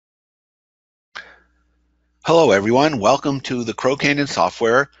Hello, everyone. Welcome to the QnA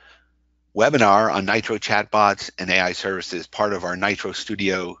Software webinar on Nitro Chatbots and AI Services, part of our Nitro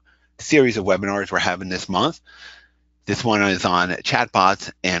Studio series of webinars we're having this month. This one is on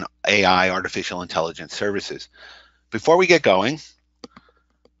chatbots and AI, artificial intelligence services. Before we get going,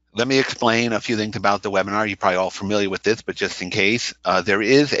 let me explain a few things about the webinar. You're probably all familiar with this, but just in case, there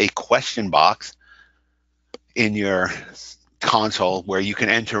is a question box in your console where you can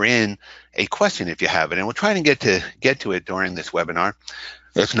enter in a question if you have it, and we'll try and get to it during this webinar.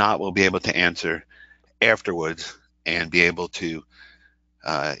 If not, we'll be able to answer afterwards and be able to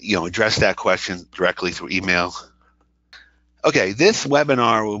address that question directly through email. Okay, this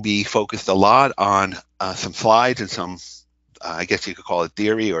webinar will be focused a lot on some slides and some I guess you could call it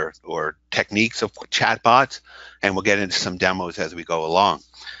theory or techniques of chatbots, and we'll get into some demos as we go along.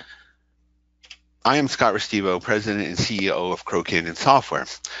 I am Scott Restivo, President and CEO of QnA Software.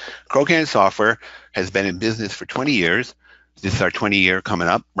 QnA Software has been in business for 20 years. This is our 20th year coming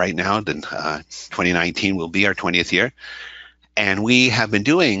up right now. Then 2019 will be our 20th year. And we have been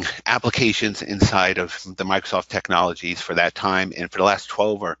doing applications inside of the Microsoft technologies for that time. And for the last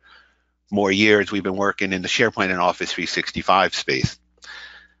 12 or more years, we've been working in the SharePoint and Office 365 space.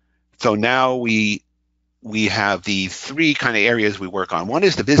 So now we have these three kind of areas we work on. One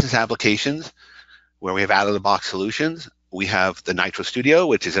is the business applications, where we have out-of-the-box solutions. We have the Nitro Studio,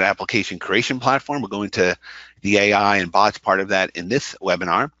 which is an application creation platform. We'll go into the AI and bots part of that in this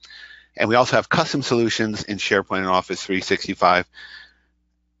webinar. And we also have custom solutions in SharePoint and Office 365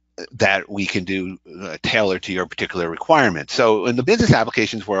 that we can do tailored to your particular requirement. So in the business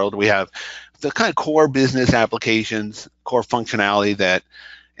applications world, we have the kind of core business applications, core functionality that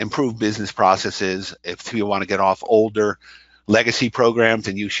improve business processes. If you want to get off older legacy programs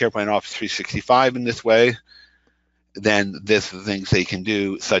and use SharePoint and Office 365 in this way, then this is the things they can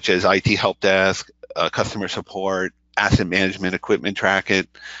do, such as IT help desk, customer support, asset management, equipment tracking,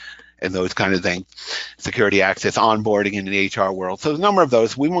 and those kind of things, security access, onboarding in the HR world. So there's a number of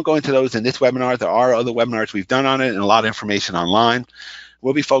those. We won't go into those in this webinar. There are other webinars we've done on it and a lot of information online.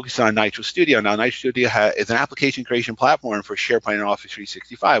 We'll be focused on Nitro Studio. Now, Nitro Studio is an application creation platform for SharePoint and Office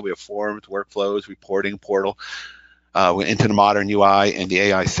 365. We have forms, workflows, reporting, portal, we're into the modern UI and the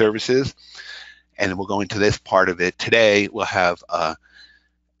AI services, and we'll go into this part of it. Today, we'll have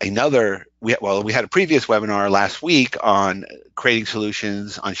we had a previous webinar last week on creating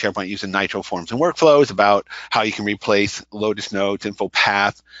solutions on SharePoint using Nitro forms and workflows, about how you can replace Lotus Notes, Info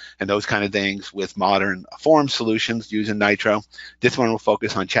Path, and those kind of things with modern form solutions using Nitro. This one will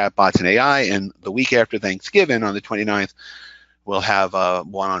focus on chatbots and AI, and the week after Thanksgiving, on the 29th, we'll have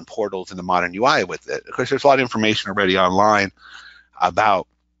one on portals and the modern UI with it. Of course, there's a lot of information already online about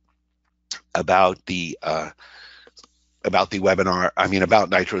the webinar. About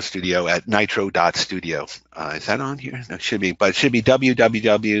Nitro Studio at nitro.studio. Is that on here? No, it should be, but it should be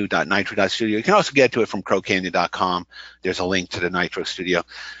www.nitro.studio. You can also get to it from crowcanyon.com. There's a link to the Nitro Studio.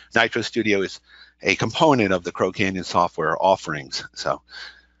 Nitro Studio is a component of the QnA software offerings. So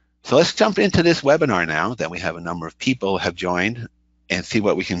let's jump into this webinar now that we have a number of people have joined, and see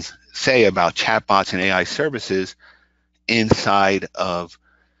what we can say about chatbots and AI services inside of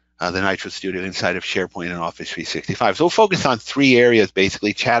the Nitro Studio, inside of SharePoint and Office 365. So we'll focus on three areas,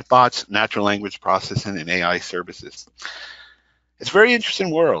 basically: chatbots, natural language processing, and AI services. It's a very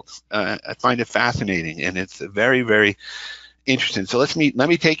interesting world. I find it fascinating, and it's very, very interesting. So let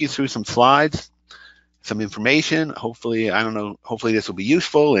me take you through some slides, some information. Hopefully this will be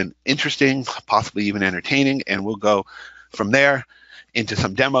useful and interesting, possibly even entertaining, and we'll go from there into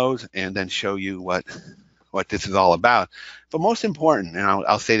some demos and then show you what this is all about. But most important, and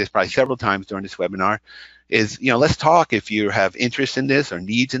I'll say this probably several times during this webinar, is let's talk. If you have interest in this or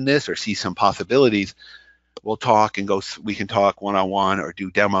needs in this or see some possibilities, we'll talk and we can talk one-on-one or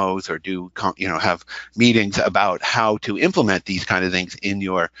do demos or have meetings about how to implement these kind of things in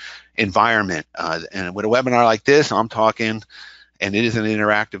your environment. And with a webinar like this, I'm talking, and it isn't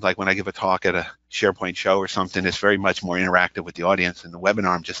interactive like when I give a talk at a SharePoint show or something. It's very much more interactive with the audience. In the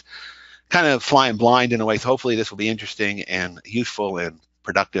webinar, I'm just kind of flying blind in a way. So hopefully this will be interesting and useful and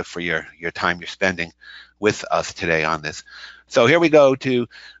productive for your time you're spending with us today on this. So here we go to,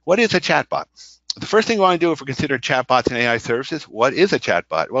 what is a chatbot? The first thing we want to do if we consider chatbots and AI services, what is a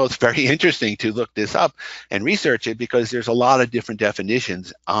chatbot? Well, it's very interesting to look this up and research it, because there's a lot of different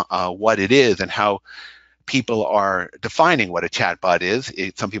definitions what it is and how people are defining what a chatbot is.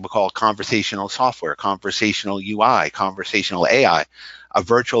 Some people call it conversational software, conversational UI, conversational AI. A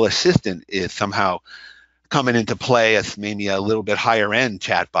virtual assistant is somehow coming into play as maybe a little bit higher end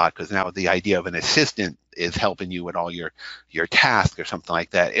chatbot, because now the idea of an assistant is helping you with all your tasks or something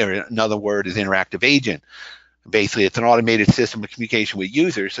like that. Or another word is interactive agent. Basically, it's an automated system of communication with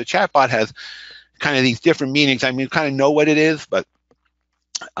users. So chatbot has kind of these different meanings. I mean, kind of know what it is, but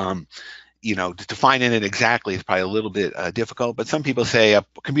defining it exactly is probably a little bit difficult. But some people say a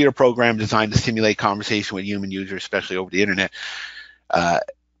computer program designed to simulate conversation with human users, especially over the internet.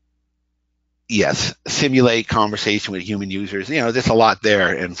 Yes, simulate conversation with human users. There's a lot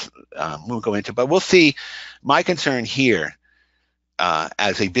there, and we won't go into. But we'll see. My concern here,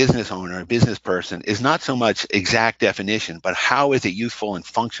 as a business owner, a business person, is not so much exact definition, but how is it useful and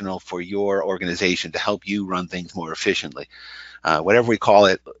functional for your organization to help you run things more efficiently? Whatever we call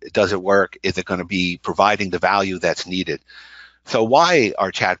it, does it work? Is it going to be providing the value that's needed? So why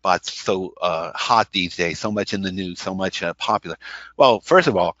are chatbots so hot these days, so much in the news, so much popular? Well, first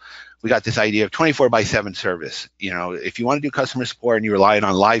of all, we got this idea of 24/7 service. If you want to do customer support and you're relying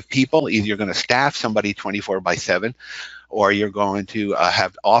on live people, either you're going to staff somebody 24/7, or you're going to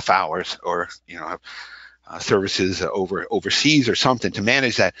have off hours, or have services overseas or something to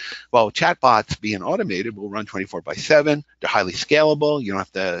manage that. Well, chatbots being automated will run 24/7. They're highly scalable. You don't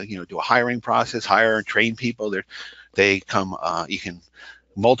have to do a hiring process, hire and train people. They come. You can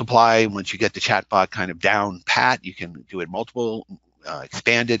multiply once you get the chatbot kind of down pat. You can do it multiple.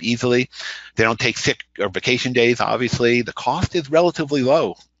 Expand it easily. They don't take sick or vacation days, obviously. The cost is relatively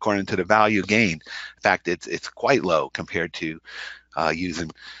low according to the value gained. In fact, it's quite low compared to using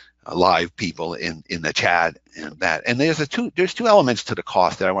live people in the chat and that. And there's two elements to the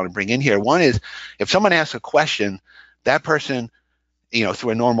cost that I want to bring in here. One is, if someone asks a question, that person, through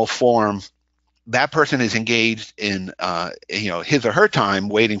a normal form, that person is engaged in his or her time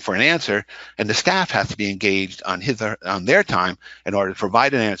waiting for an answer, and the staff has to be engaged on their time in order to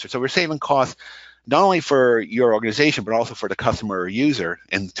provide an answer. So we're saving costs not only for your organization, but also for the customer or user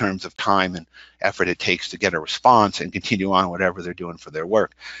in terms of time and effort it takes to get a response and continue on whatever they're doing for their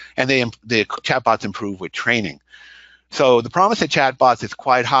work. And the chatbots improve with training. So the promise of chatbots is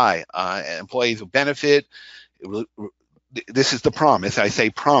quite high. Employees will benefit. This is the promise. I say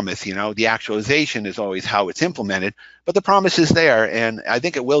promise, the actualization is always how it's implemented, but the promise is there, and I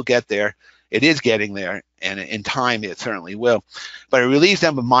think it will get there. It is getting there, and in time it certainly will. But it relieves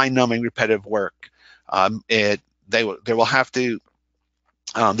them of mind-numbing repetitive work. They will have to.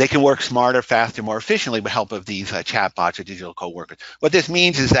 They can work smarter, faster, more efficiently with help of these chatbots or digital coworkers. What this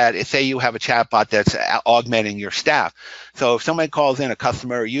means is that, say you have a chatbot that's augmenting your staff. So if somebody calls in, a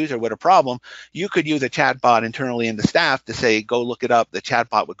customer or user with a problem, you could use a chatbot internally in the staff to say, go look it up. The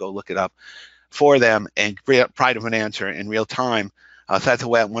chatbot would go look it up for them and provide them an answer in real time. So that's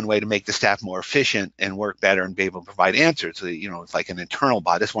one way to make the staff more efficient and work better and be able to provide answers. So, it's like an internal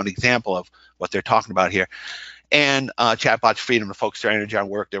bot. That's one example of what they're talking about here. And chatbots free them to focus their energy on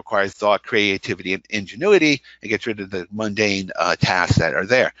work that requires thought, creativity, and ingenuity, and gets rid of the mundane tasks that are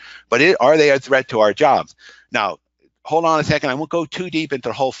there. But are they a threat to our jobs? Now, hold on a second. I won't go too deep into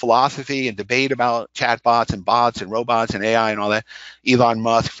the whole philosophy and debate about chatbots and bots and robots and AI and all that. Elon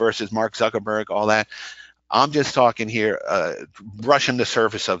Musk versus Mark Zuckerberg, all that. I'm just talking here, brushing the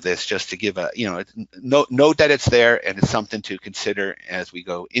surface of this, just to give a, note that it's there, and it's something to consider as we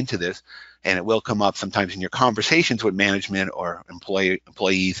go into this. And it will come up sometimes in your conversations with management or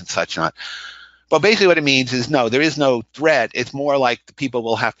employees and such not. But basically what it means is, no, there is no threat. It's more like the people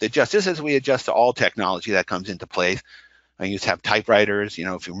will have to adjust. Just as we adjust to all technology that comes into place. I used to have typewriters,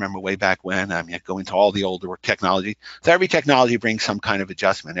 if you remember way back when. I go into all the older technology. So every technology brings some kind of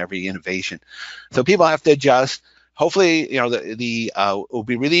adjustment, every innovation. So people have to adjust. Hopefully, will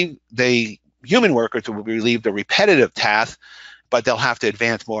be relieved. The human workers will be relieved of repetitive tasks, but they'll have to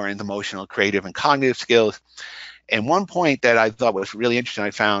advance more in the emotional, creative, and cognitive skills. And one point that I thought was really interesting, I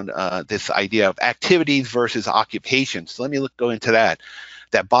found this idea of activities versus occupations. So let me go into that.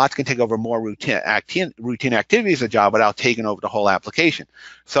 That bots can take over more routine activities of the job without taking over the whole application.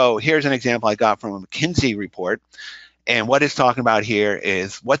 So here's an example I got from a McKinsey report. And what it's talking about here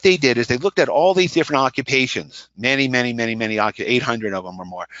is, what they did is they looked at all these different occupations, many, 800 of them or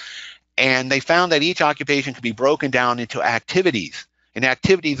more. And they found that each occupation could be broken down into activities. And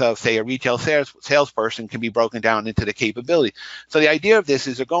activities of, say, a retail salesperson can be broken down into the capability. So the idea of this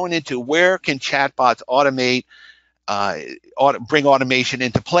is they're going into, where can chatbots automate, bring automation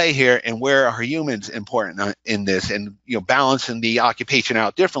into play here, and where are humans important in this, and balancing the occupation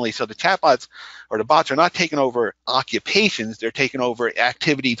out differently. So the chatbots or the bots are not taking over occupations, they're taking over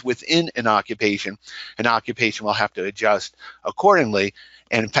activities within an occupation. An occupation will have to adjust accordingly.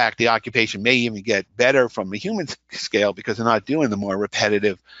 And in fact, the occupation may even get better from the human scale, because they're not doing the more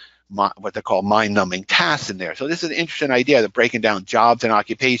repetitive, what they call mind-numbing tasks in there. So this is an interesting idea of breaking down jobs and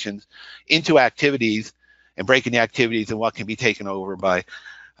occupations into activities and breaking the activities and what can be taken over by,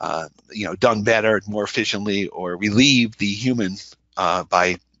 done better, more efficiently, or relieve the humans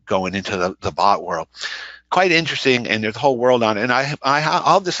by going into the bot world. Quite interesting, and there's a whole world on it. And I'll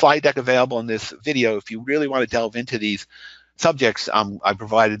have the slide deck available in this video if you really want to delve into these subjects. I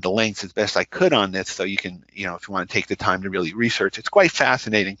provided the links as best I could on this, so you can, if you want to take the time to really research. It's quite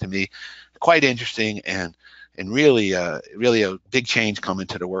fascinating to me, quite interesting, and really a big change coming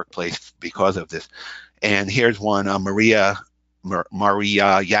to the workplace because of this. And here's one, Maria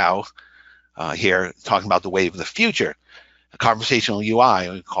Yao here, talking about the wave of the future. Conversational UI,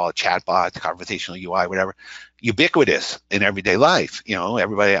 we call it chatbots, conversational UI, whatever, ubiquitous in everyday life.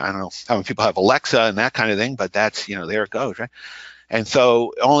 Everybody, I don't know how many people have Alexa and that kind of thing, but that's, there it goes, right? And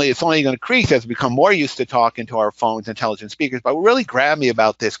so it's only going to increase as we become more used to talking to our phones, intelligent speakers. But what really grabbed me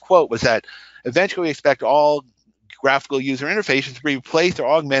about this quote was that eventually we expect all graphical user interfaces to be replaced or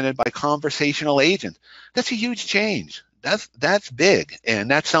augmented by conversational agents. That's a huge change. That's big, and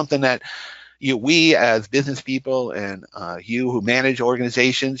that's something that we as business people and you who manage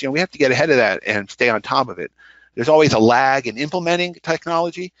organizations, we have to get ahead of that and stay on top of it. There's always a lag in implementing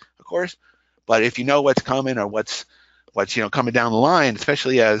technology, of course, but if you know what's coming or what's coming down the line,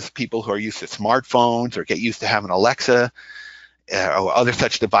 especially as people who are used to smartphones or get used to having Alexa or other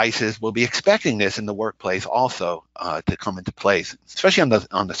such devices, will be expecting this in the workplace also to come into place, especially on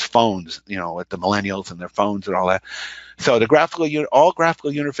the phones, with the millennials and their phones and all that. So the all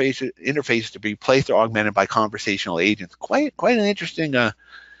graphical interfaces to be replaced or augmented by conversational agents. Quite an interesting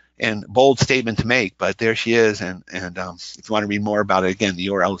and bold statement to make, but there she is. And if you want to read more about it, again, the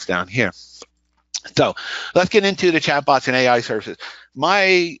URL is down here. So let's get into the chatbots and AI services.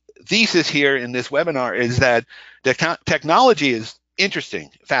 My thesis here in this webinar is that the technology is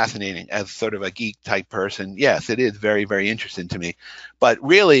interesting, fascinating. As sort of a geek type person, yes, it is very, very interesting to me. But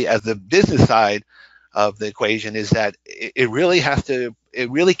really, as the business side of the equation, is that it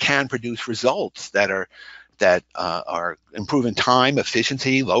really can produce results that are improving time,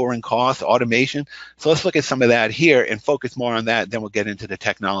 efficiency, lowering costs, automation. So let's look at some of that here and focus more on that. Then we'll get into the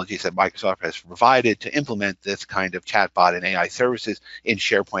technologies that Microsoft has provided to implement this kind of chatbot and AI services in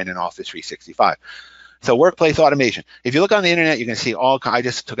SharePoint and Office 365. So workplace automation. If you look on the internet, you can see I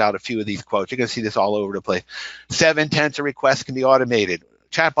just took out a few of these quotes. You're going to see this all over the place. 7/10 of requests can be automated.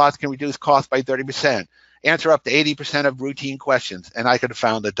 Chatbots can reduce costs by 30%. Answer up to 80% of routine questions. And I could have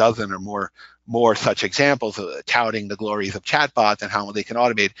found a dozen or more such examples of touting the glories of chatbots and how they can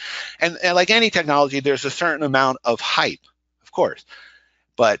automate. And like any technology, there's a certain amount of hype, of course.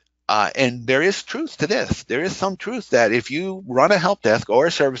 But and there is truth to this. There is some truth that if you run a help desk or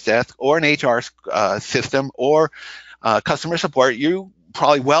a service desk or an HR system or customer support, you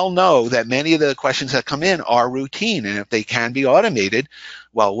probably well know that many of the questions that come in are routine. And if they can be automated,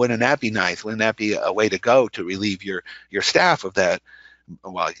 well, wouldn't that be nice? Wouldn't that be a way to go to relieve your staff of that,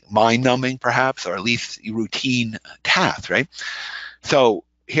 mind-numbing perhaps, or at least routine task, right? So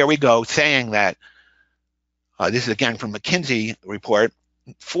here we go, saying that, this is again from McKinsey report,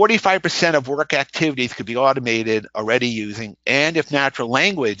 45% of work activities could be automated already using, and if natural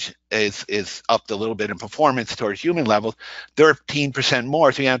language is upped a little bit in performance towards human levels, 13%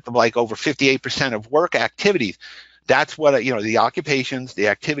 more. So you have like over 58% of work activities. That's what, the occupations, the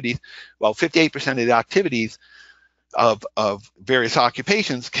activities, well, 58% of the activities of various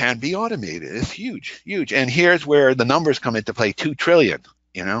occupations can be automated. It's huge, huge. And here's where the numbers come into play, 2 trillion,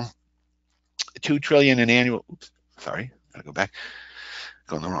 2 trillion in annual, oops, sorry, gotta go back.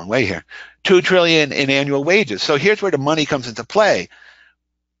 Going the wrong way here. 2 trillion in annual wages. So here's where the money comes into play.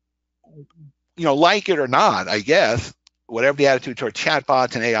 Like it or not, I guess, whatever the attitude toward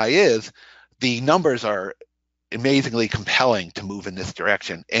chatbots and AI is, the numbers are amazingly compelling to move in this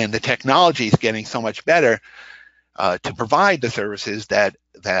direction. And the technology is getting so much better to provide the services that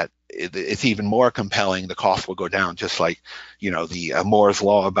it's even more compelling. The cost will go down, just like, the Moore's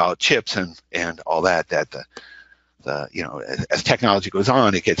law about chips and all that, as technology goes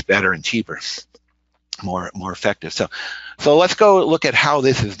on, it gets better and cheaper, more effective. So let's go look at how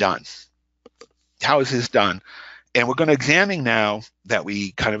this is done. How is this done? And we're going to examine now that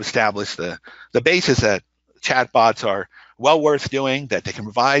we kind of established the basis that chatbots are well worth doing, that they can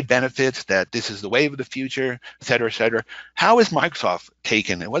provide benefits, that this is the wave of the future, et cetera, et cetera. How is Microsoft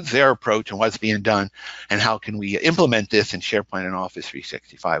taken, and what's their approach, and what's being done, and how can we implement this in SharePoint and Office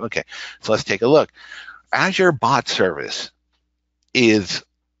 365? Okay, so let's take a look. Azure Bot Service is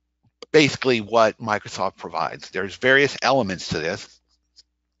basically what Microsoft provides. There's various elements to this.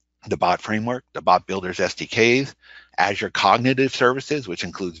 the bot framework, the bot builders SDKs, Azure Cognitive Services, which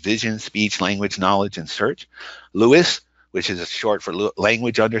includes vision, speech, language, knowledge, and search, LUIS, which is short for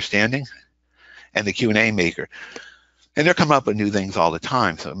language understanding, and the QnA maker. And they're coming up with new things all the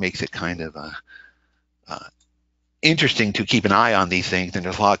time, so it makes it kind of interesting to keep an eye on these things, and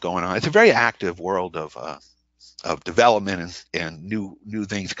there's a lot going on. It's a very active world of development and new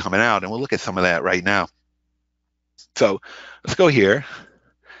things coming out, and we'll look at some of that right now. So let's go here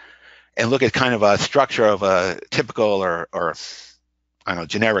and look at kind of a structure of a typical or I don't know,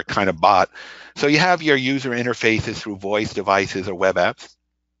 generic kind of bot. So you have your user interfaces through voice devices or web apps.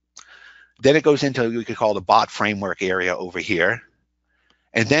 Then it goes into what we could call the bot framework area over here.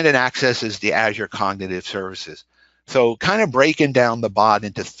 And then it accesses the Azure Cognitive Services. So kind of breaking down the bot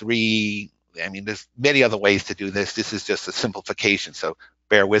into three, I mean, there's many other ways to do this. This is just a simplification, so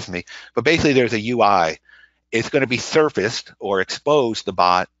bear with me. But basically there's a UI. It's going to be surfaced or exposed the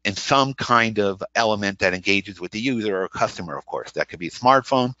bot in some kind of element that engages with the user or customer, of course. That could be a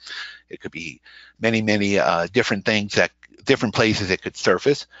smartphone. It could be many different things, that different places it could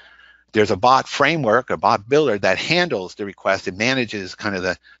surface. There's a bot framework, a bot builder that handles the request and manages kind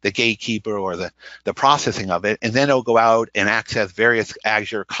of the gatekeeper or the processing of it. And then it'll go out and access various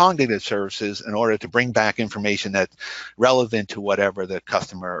Azure Cognitive Services in order to bring back information that's relevant to whatever the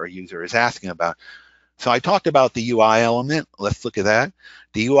customer or user is asking about. So I talked about the UI element. Let's look at that.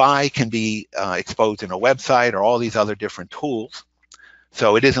 The UI can be exposed in a website or all these other different tools.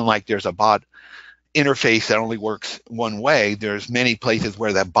 So it isn't like there's a bot interface that only works one way. There's many places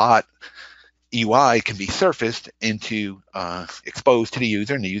where that bot UI can be surfaced into, exposed to the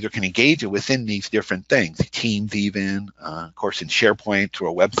user, and the user can engage it within these different things. Teams even, of course in SharePoint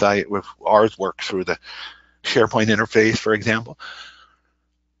through a website. Ours works through the SharePoint interface, for example.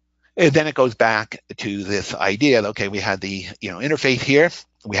 And then it goes back to this idea that, okay, we had the interface here,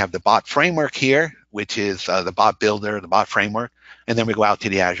 we have the bot framework here, which is the bot builder, the bot framework, and then we go out to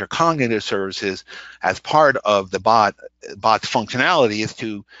the Azure Cognitive Services as part of the bot's functionality is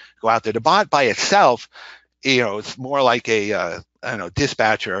to go out there. The bot by itself, it's more like a I don't know,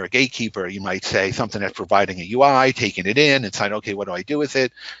 dispatcher or a gatekeeper, you might say, something that's providing a UI, taking it in, and saying, okay, what do I do with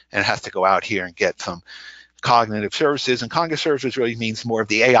it? And it has to go out here and get some cognitive services, and cognitive services really means more of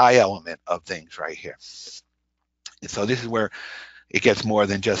the AI element of things right here. And so this is where it gets more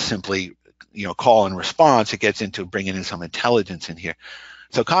than just simply call and response. It gets into bringing in some intelligence in here.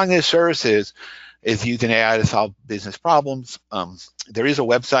 So cognitive services is using AI to solve business problems. There is a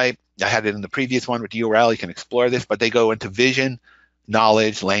website. I had it in the previous one with the URL. You can explore this, but they go into vision,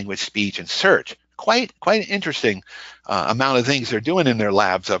 knowledge, language, speech, and search. Quite interesting amount of things they're doing in their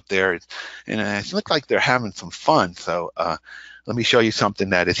labs up there, and it looks like they're having some fun. So let me show you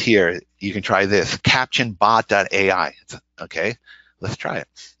something that is here. You can try this, CaptionBot.ai. Okay, let's try it.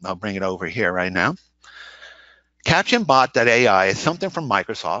 I'll bring it over here right now. CaptionBot.ai is something from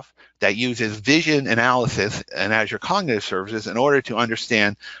Microsoft that uses vision analysis and Azure Cognitive Services in order to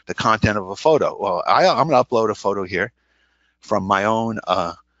understand the content of a photo. Well, I'm going to upload a photo here from my own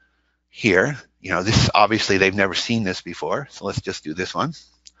here. This obviously they've never seen this before, so let's just do this one.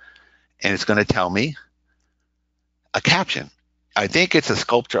 And it's going to tell me a caption. I think it's a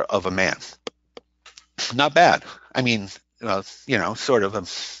sculpture of a man. Not bad. I mean, sort of a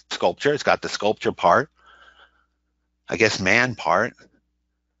sculpture. It's got the sculpture part, I guess man part,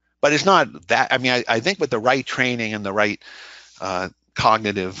 but it's not that. I mean, I think with the right training and the right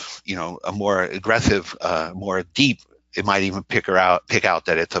cognitive, a more aggressive, more deep, it might even pick out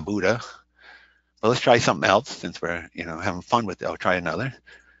that it's a Buddha. But let's try something else since we're having fun with it. I'll try another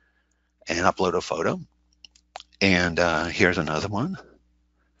and upload a photo. And here's another one.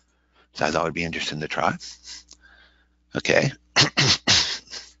 So I thought it would be interesting to try. Okay.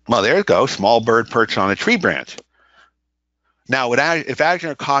 Well, there you go. Small bird perched on a tree branch. Now, if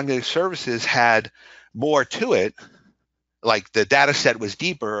Azure Cognitive Services had more to it, like the data set was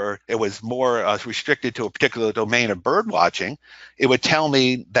deeper or it was more restricted to a particular domain of bird watching, it would tell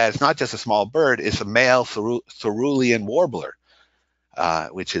me that it's not just a small bird, it's a male cerulean warbler,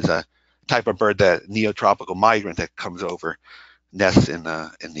 which is a type of bird, that neotropical migrant that comes over, nests in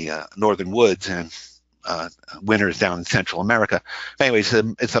the northern woods and winters down in Central America. Anyways,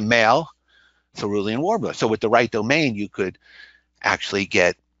 it's a male cerulean warbler. So with the right domain, you could actually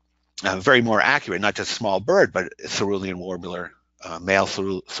get very more accurate, not just small bird, but cerulean warbler, male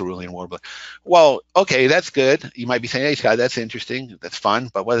cerulean warbler. Well, okay, that's good. You might be saying, hey, Scott, that's interesting, that's fun,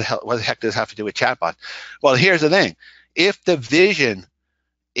 but what the heck does this have to do with chatbot? Well, here's the thing. If the vision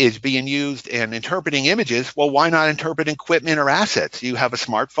is being used in interpreting images, well, why not interpret equipment or assets? You have a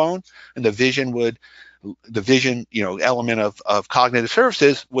smartphone, and the vision would the vision, element of cognitive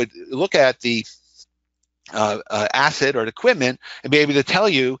services would look at the asset or equipment and be able to tell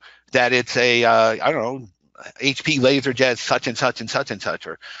you that it's a, I don't know, HP LaserJet such and such and such and such,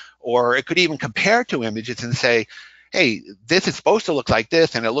 or it could even compare two images and say, hey, this is supposed to look like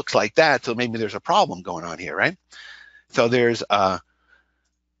this and it looks like that, so maybe there's a problem going on here, right? So there's, there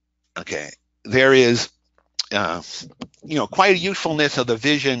is, quite a usefulness of the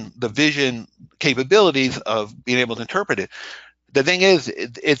vision capabilities of being able to interpret it. The thing is,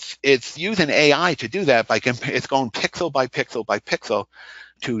 it's using AI to do that it's going pixel by pixel by pixel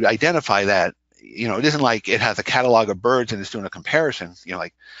to identify that. It isn't like it has a catalog of birds and it's doing a comparison,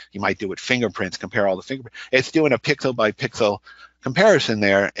 like you might do with fingerprints, compare all the fingerprints. It's doing a pixel by pixel comparison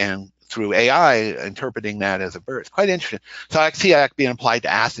there, and through AI interpreting that as a bird. It's quite interesting. So I see that being applied to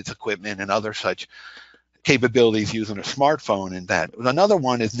assets, equipment, and other such capabilities using a smartphone. And that another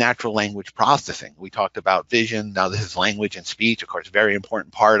one is natural language processing. We talked about vision. Now this is language and speech, of course, very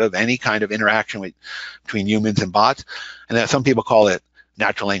important part of any kind of interaction between humans and bots. And then some people call it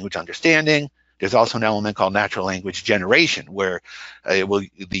natural language understanding. There's also an element called natural language generation, where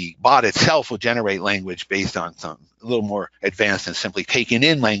the bot itself will generate language based on some a little more advanced than simply taking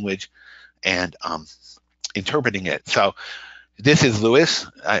in language and interpreting it. So this is LUIS.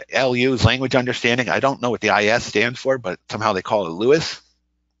 LU is language understanding. I don't know what the IS stands for, but somehow they call it LUIS.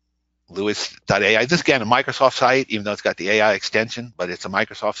 LUIS.ai. This is, again, a Microsoft site, even though it's got the AI extension, but it's a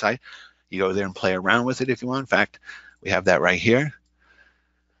Microsoft site. You go there and play around with it if you want. In fact, we have that right here.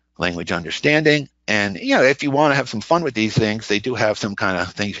 Language understanding. And if you want to have some fun with these things, they do have some kind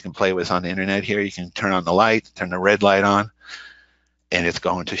of things you can play with on the internet here. You can turn on the light, turn the red light on, and it's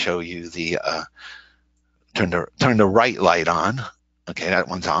going to show you the turn the right light on. Okay, that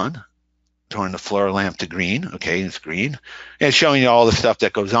one's on. Turn the floor lamp to green. Okay, it's green. And it's showing you all the stuff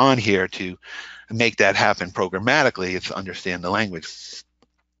that goes on here to make that happen programmatically. It's understand the language.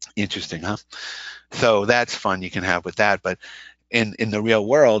 Interesting, huh? So that's fun you can have with that. But in the real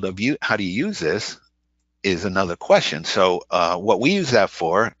world of how do you use this is another question. So what we use that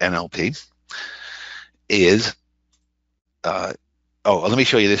for, NLP, is let me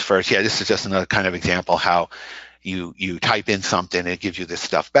show you this first. Yeah, this is just another kind of example how you type in something and it gives you this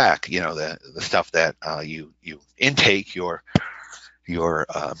stuff back. The stuff that you intake, your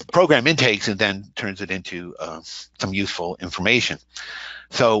program intakes, and then turns it into some useful information.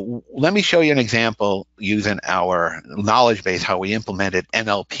 So let me show you an example using our knowledge base, how we implemented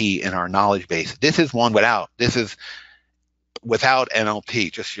NLP in our knowledge base. This is one without. This is without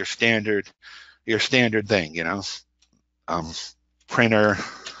NLP, just your standard thing. Printer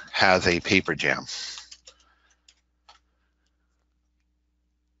has a paper jam.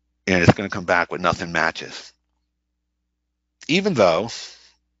 And it's going to come back with nothing matches. Even though,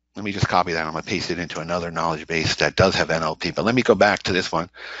 let me just copy that. I'm going to paste it into another knowledge base that does have NLP. But let me go back to this one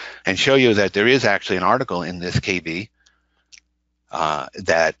and show you that there is actually an article in this KB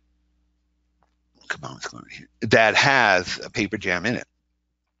that has a paper jam in it.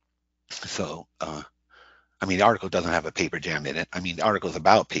 So, the article doesn't have a paper jam in it. The article is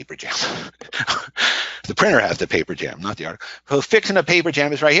about paper jam. The printer has the paper jam, not the article. So fixing a paper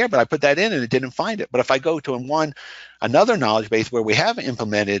jam is right here, but I put that in and it didn't find it. But if I go to another knowledge base where we have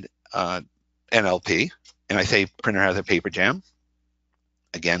implemented NLP, and I say printer has a paper jam,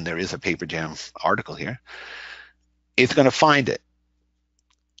 again, there is a paper jam article here, it's going to find it.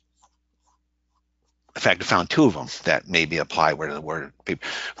 In fact, I found two of them that maybe apply where the word paper,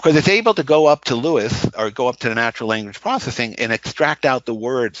 because it's able to go up to LUIS or go up to the natural language processing and extract out the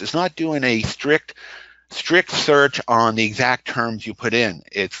words. It's not doing a strict search on the exact terms you put in.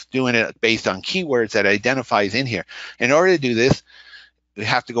 It's doing it based on keywords that it identifies in here. In order to do this, we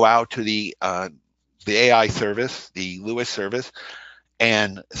have to go out to the AI service, the LUIS service,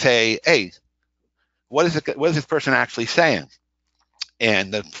 and say, hey, what is this person actually saying?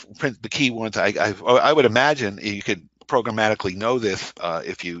 And the key ones, I would imagine you could programmatically know this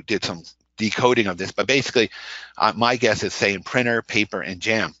if you did some decoding of this. But basically, my guess is saying printer, paper, and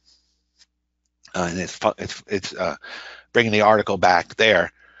jam. And it's bringing the article back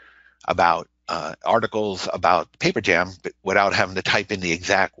there about articles about paper jam, but without having to type in the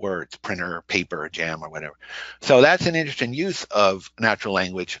exact words, printer, paper, jam, or whatever. So that's an interesting use of natural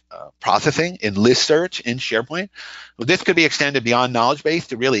language processing in list search in SharePoint. Well, this could be extended beyond knowledge base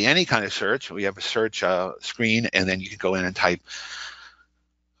to really any kind of search. We have a search screen, and then you can go in and type,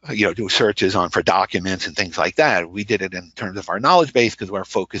 do searches for documents and things like that. We did it in terms of our knowledge base because our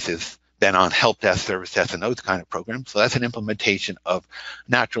focus has been on help desk, service desk, and those kind of programs. So that's an implementation of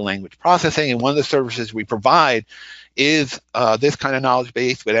natural language processing. And one of the services we provide is this kind of knowledge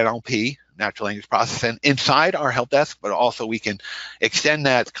base with NLP, natural language processing inside our help desk, but also we can extend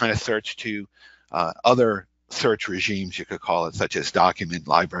that kind of search to other search regimes, you could call it, such as document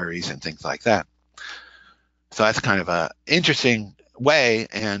libraries and things like that. So that's kind of an interesting way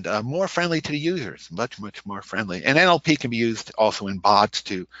and more friendly to the users, much more friendly. And NLP can be used also in bots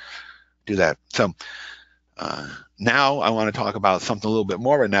to do that. So now I want to talk about something a little bit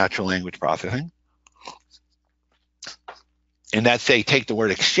more about natural language processing. And that's, say, take the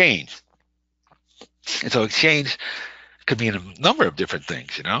word exchange. And so exchange could mean a number of different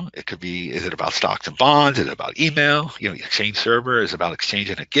things, you know. It could be, is it about stocks and bonds? Is it about email? You know, Exchange server is about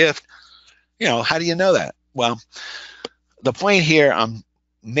exchanging a gift. You know, how do you know that? Well, the point here I'm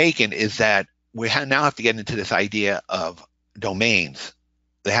making is that we now have to get into this idea of domains.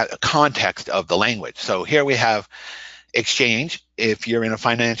 They have a context of the language. So here we have exchange. If you're in a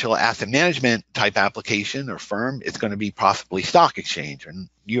financial asset management type application or firm, it's going to be possibly stock exchange or New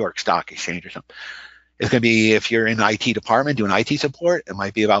York Stock Exchange or something. It's going to be, if you're in the IT department doing IT support, it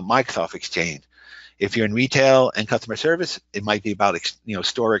might be about Microsoft Exchange. If you're in retail and customer service, it might be about, you know,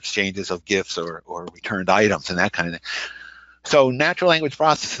 store exchanges of gifts or returned items and that kind of thing. So natural language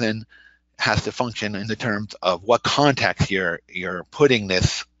processing has to function in the terms of what context you're putting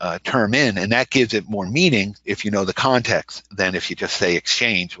this term in, and that gives it more meaning if you know the context than if you just say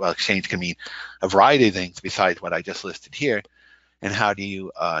exchange. Well, exchange can mean a variety of things besides what I just listed here. And how do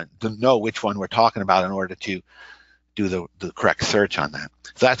you know which one we're talking about in order to do the correct search on that?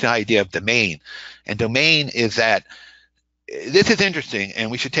 So that's the idea of domain. And domain is that, this is interesting,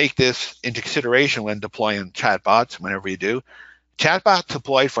 and we should take this into consideration when deploying chatbots, whenever you do. Chatbots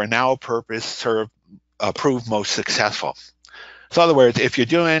deployed for a narrow purpose prove most successful. So in other words, if you're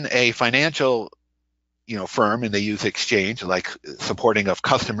doing a financial, you know, firm and they use exchange, like supporting of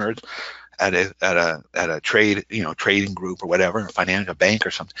customers at a trade, you know, trading group or whatever, a financial bank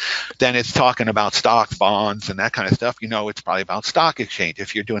or something, then it's talking about stocks, bonds, and that kind of stuff. You know, it's probably about stock exchange.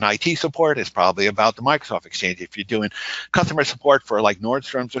 If you're doing IT support, it's probably about the Microsoft Exchange. If you're doing customer support for like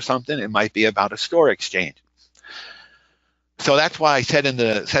Nordstrom's or something, it might be about a store exchange. So that's why I said in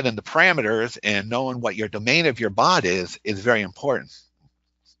the parameters, and knowing what your domain of your bot is very important.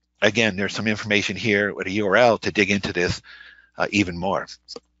 Again, there's some information here with a URL to dig into this even more.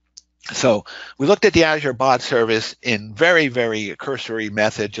 So we looked at the Azure bot service in very cursory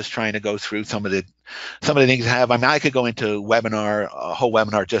method, just trying to go through some of the things I have. I mean, I could go into a whole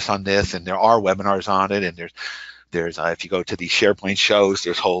webinar just on this, and there are webinars on it, and there's if you go to these SharePoint shows,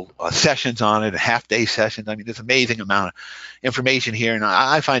 there's whole sessions on it, half-day sessions. I mean, there's an amazing amount of information here, and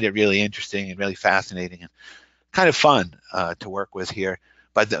I find it really interesting and really fascinating and kind of fun to work with here.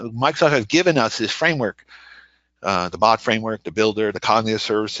 But Microsoft has given us this framework, the bot framework, the builder, the cognitive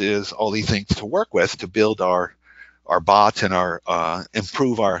services, all these things to work with to build our bots and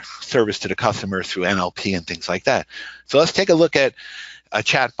improve our service to the customers through NLP and things like that. So let's take a look at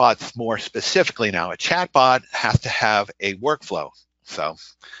chatbots more specifically now. A chatbot has to have a workflow. So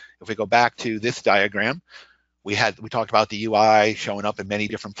if we go back to this diagram, we talked about the UI showing up in many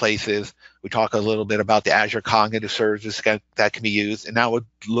different places. We talked a little bit about the Azure cognitive services that can be used, and now we'll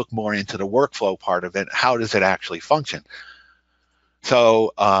look more into the workflow part of it. How does it actually function?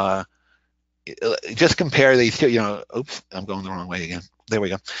 So just compare these two. You know, oops, I'm going the wrong way again. There we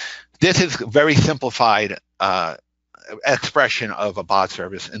go. This is very simplified expression of a bot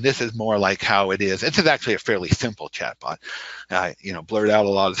service, and this is more like how it is. This is actually a fairly simple chatbot. You know, blurred out a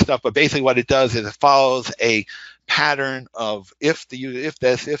lot of stuff, but basically what it does is it follows a pattern of if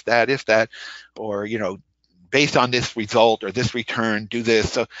this, if that, or, you know, based on this result or this return, do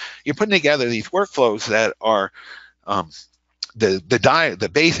this. So you're putting together these workflows that are the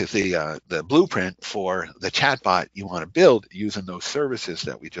basis, the blueprint for the chatbot you want to build using those services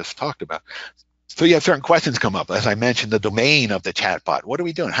that we just talked about. So you have certain questions come up. As I mentioned, the domain of the chatbot. What are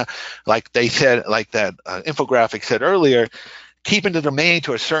we doing? Like they said, like that infographic said earlier, keeping the domain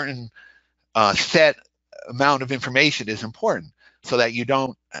to a certain set amount of information is important, so that you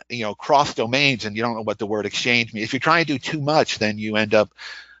don't, you know, cross domains and you don't know what the word exchange means. If you're trying to do too much, then you end up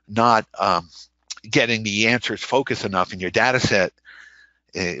not getting the answers focused enough in your data set.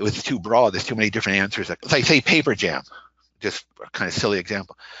 It was too broad. There's too many different answers. Like say paper jam. Just a kind of silly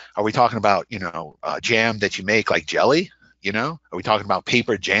example. Are we talking about, you know, jam that you make like jelly? You know, are we talking about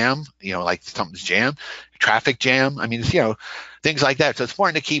paper jam? You know, like something's jam, traffic jam. I mean, it's, you know, things like that. So it's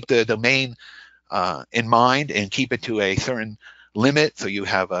important to keep the domain in mind and keep it to a certain limit, so you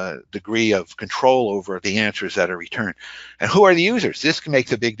have a degree of control over the answers that are returned. And who are the users? This can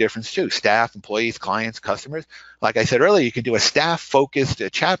make a big difference too. Staff, employees, clients, customers. Like I said earlier, you can do a staff-focused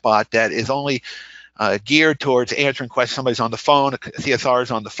chatbot that is only geared towards answering questions. Somebody's on the phone, a CSR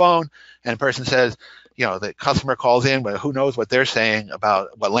is on the phone, and a person says, the customer calls in, but who knows what they're saying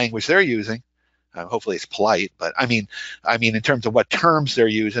about what language they're using. Hopefully it's polite, but I mean in terms of what terms they're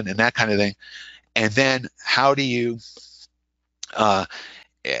using and that kind of thing. And then how do you, as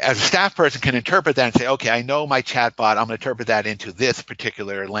a staff person, can interpret that and say, okay, I know my chatbot, I'm going to interpret that into this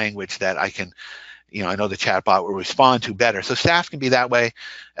particular language that I can, I know the chatbot will respond to better. So staff can be that way,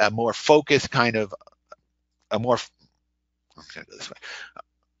 a more focused kind of, I'm going to go this way.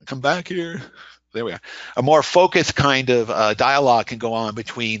 Come back here. There we are. A more focused kind of dialogue can go on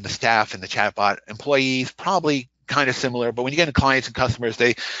between the staff and the chatbot. Employees, probably kind of similar, but when you get into clients and customers,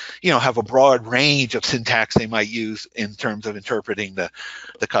 they, have a broad range of syntax they might use in terms of interpreting the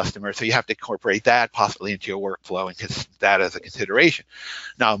customer. So you have to incorporate that possibly into your workflow and consider that as a consideration.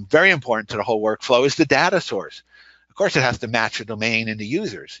 Now, very important to the whole workflow is the data source. Of course, it has to match the domain and the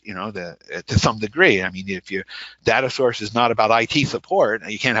users, to some degree. I mean, if your data source is not about IT support,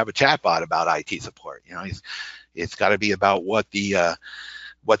 you can't have a chatbot about IT support. It's got to be about what the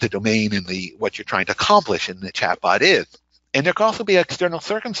domain and what you're trying to accomplish in the chatbot is. And there can also be external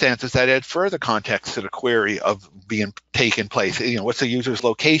circumstances that add further context to the query of being taken place. What's the user's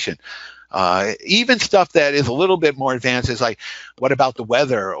location? Even stuff that is a little bit more advanced is like, what about the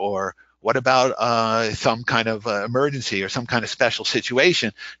weather, or what about some kind of emergency or some kind of special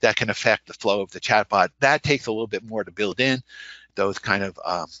situation that can affect the flow of the chatbot? That takes a little bit more to build in, those kind of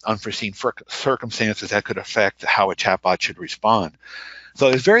unforeseen circumstances that could affect how a chatbot should respond. So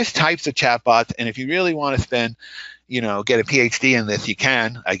there's various types of chatbots, and if you really want to spend, get a PhD in this, you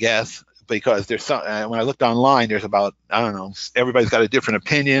can, I guess, because there's some, when I looked online, there's about, I don't know, everybody's got a different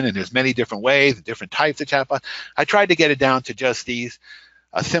opinion, and there's many different ways, different types of chatbots. I tried to get it down to just these,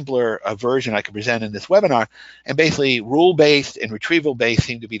 a simpler version I could present in this webinar, and basically rule-based and retrieval-based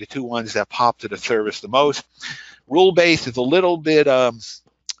seem to be the two ones that pop to the surface the most. Rule-based is a little bit, I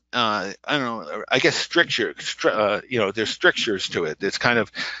don't know, I guess stricture, there's strictures to it. It's kind of,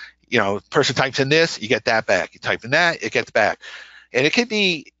 person types in this, you get that back. You type in that, it gets back. And it can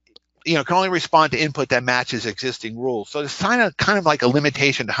be, can only respond to input that matches existing rules. So it's kind of like a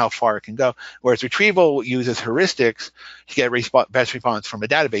limitation to how far it can go. Whereas retrieval uses heuristics to get best response from a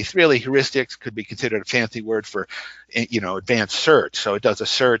database. Really, heuristics could be considered a fancy word for, advanced search. So it does a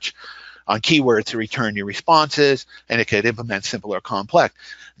search on keywords to return your responses, and it could implement simple or complex.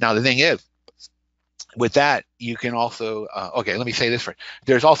 Now, the thing is, with that, you can also, okay, let me say this first.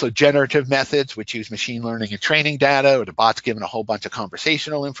 There's also generative methods, which use machine learning and training data, or the bot's given a whole bunch of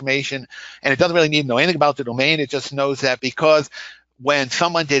conversational information, and it doesn't really need to know anything about the domain. It just knows that because when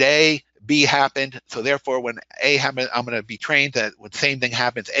someone did A, B happened, so therefore when A happened, I'm going to be trained that when the same thing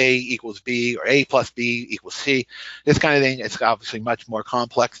happens, A equals B, or A plus B equals C. This kind of thing, it's obviously much more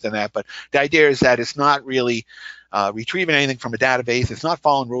complex than that, but the idea is that it's not really retrieving anything from a database. It's not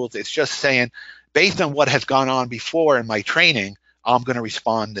following rules. It's just saying, based on what has gone on before in my training, I'm going to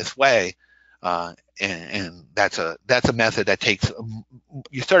respond this way. And that's a method that takes,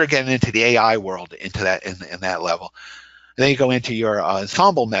 you start getting into the AI world, into that in that level. And then you go into your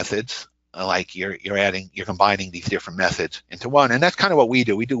ensemble methods, like you're combining these different methods into one. And that's kind of what we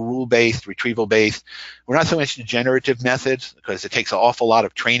do. We do rule-based, retrieval-based. We're not so much into generative methods because it takes an awful lot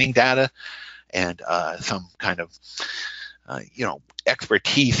of training data and some kind of,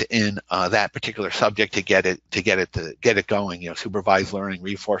 expertise in that particular subject to get it going. Supervised learning,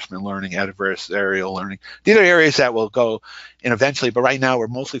 reinforcement learning, adversarial learning. These are areas that will go in eventually, but right now we're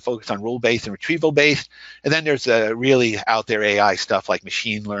mostly focused on rule-based and retrieval-based. And then there's really out there AI stuff like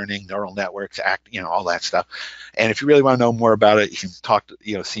machine learning, neural networks, all that stuff. And if you really want to know more about it, you can talk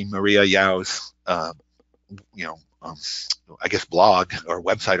to, see Maria Yao's, I guess blog or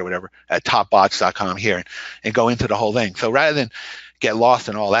website or whatever at topbots.com here, and go into the whole thing. So rather than get lost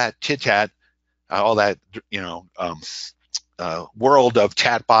in all that chit chat, all that world of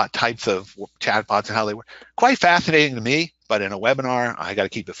chatbot types of chatbots and how they work, quite fascinating to me. But in a webinar, I got to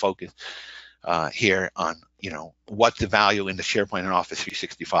keep it focused here on what's the value in the SharePoint and Office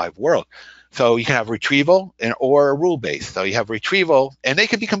 365 world. So you can have retrieval or rule-based. So you have retrieval, and they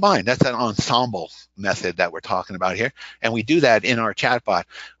can be combined. That's an ensemble method that we're talking about here. And we do that in our chatbot.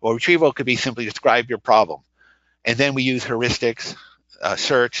 Well, retrieval could be simply describe your problem. And then we use heuristics,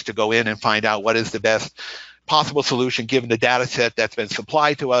 search, to go in and find out what is the best possible solution given the data set that's been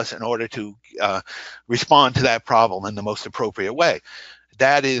supplied to us in order to respond to that problem in the most appropriate way.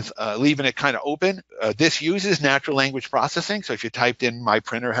 That is leaving it kind of open. This uses natural language processing. So if you typed in my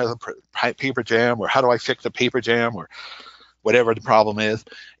printer has a paper jam, or how do I fix a paper jam, or whatever the problem is,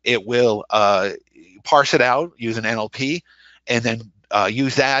 it will parse it out using NLP and then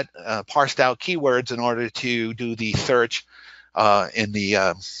use that parsed out keywords in order to do the search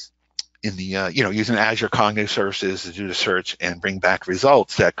using Azure Cognitive Services to do the search and bring back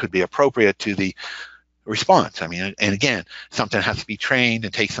results that could be appropriate to the response. I mean, and again, something has to be trained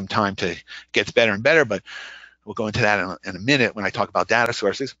and take some time to get better and better, but we'll go into that in a minute when I talk about data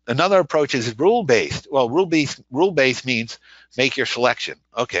sources. Another approach is rule-based. Well, rule-based means make your selection.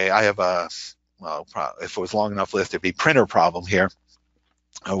 Okay, I have well, if it was long enough list, there'd be printer problem here,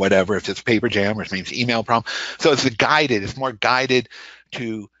 or whatever, if it's paper jam, or maybe it's email problem. So it's guided, it's more guided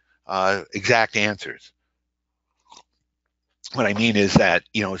to exact answers. What I mean is that,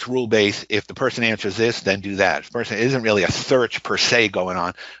 it's rule-based. If the person answers this, then do that. The person isn't really a search per se going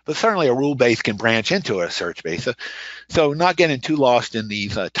on, but certainly a rule-based can branch into a search-based. So not getting too lost in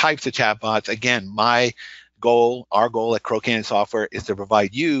these types of chatbots. Again, our goal at QnA Software is to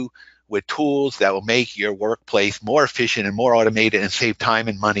provide you with tools that will make your workplace more efficient and more automated and save time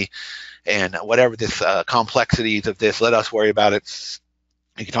and money. And whatever this complexities of this, let us worry about it.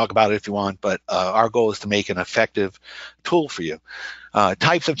 You can talk about it if you want, but our goal is to make an effective tool for you.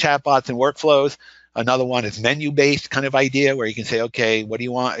 Types of chatbots and workflows. Another one is menu-based kind of idea where you can say, okay, what do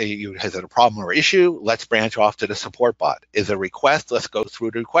you want? Is it a problem or issue? Let's branch off to the support bot. Is it a request? Let's go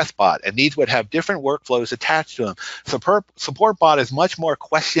through the request bot. And these would have different workflows attached to them. Support bot is much more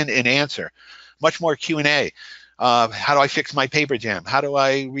question and answer, much more Q&A. How do I fix my paper jam? How do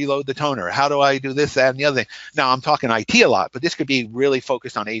I reload the toner? How do I do this, that, and the other thing? Now, I'm talking IT a lot, but this could be really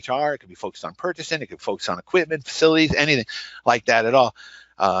focused on HR. It could be focused on purchasing. It could focus on equipment, facilities, anything like that at all.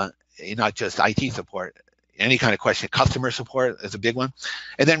 Not just IT support. Any kind of question. Customer support is a big one.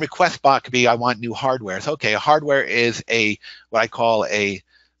 And then request bot could be, I want new hardware. So, okay, hardware is what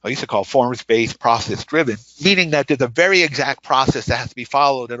I used to call forms-based, process-driven, meaning that there's a very exact process that has to be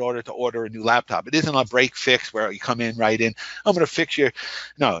followed in order to order a new laptop. It isn't a break fix where you come in, right in, I'm going to fix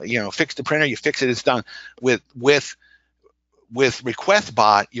fix the printer, you fix it, it's done. With request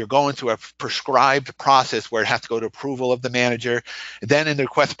bot, you're going through a prescribed process where it has to go to approval of the manager. Then in the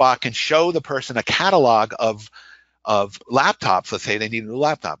request bot can show the person a catalog of laptops. Let's say they need a new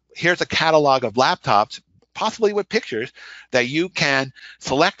laptop. Here's a catalog of laptops, possibly with pictures, that you can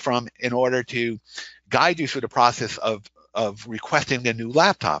select from in order to guide you through the process of requesting a new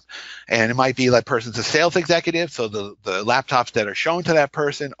laptop. And it might be that person's a sales executive, so the laptops that are shown to that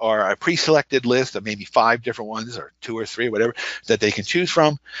person are a pre-selected list of maybe 5 different ones, or 2 or 3, whatever, that they can choose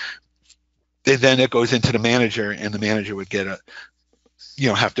from. And then it goes into the manager, and the manager would get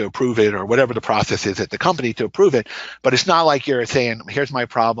have to approve it, or whatever the process is at the company to approve it. But it's not like you're saying, here's my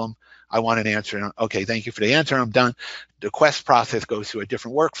problem, I want an answer. Okay, thank you for the answer, I'm done. The request process goes through a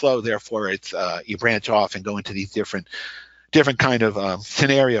different workflow. Therefore, it's you branch off and go into these different kind of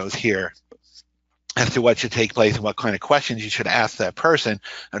scenarios here as to what should take place and what kind of questions you should ask that person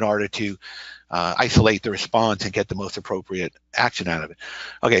in order to isolate the response and get the most appropriate action out of it.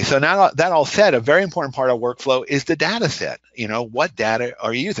 Okay, so now that all said, a very important part of workflow is the data set. What data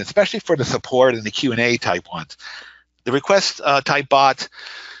are you using, especially for the support and the Q&A type ones. The request type bots,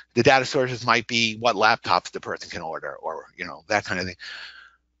 the data sources might be what laptops the person can order, or that kind of thing.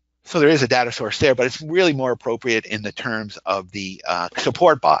 So there is a data source there, but it's really more appropriate in the terms of the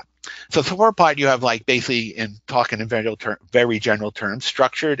support bot. So support bot, you have basically, in talking in very general terms,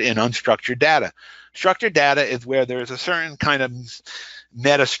 structured and unstructured data. Structured data is where there's a certain kind of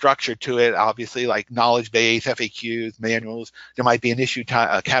meta structure to it, obviously, like knowledge base, FAQs, manuals. There might be an issue type,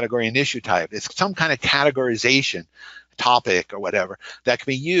 a category and issue type. It's some kind of categorization topic or whatever that can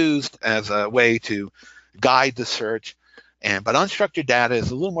be used as a way to guide the search. But unstructured data is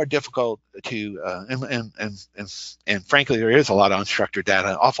a little more difficult to, and frankly, there is a lot of unstructured data,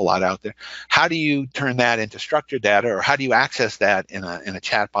 an awful lot out there. How do you turn that into structured data, or how do you access that in a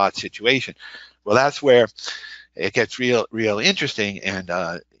chatbot situation? Well, that's where it gets real interesting, and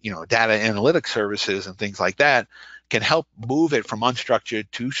data analytics services and things like that can help move it from unstructured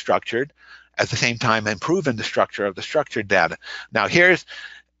to structured, at the same time improving the structure of the structured data. Now, here's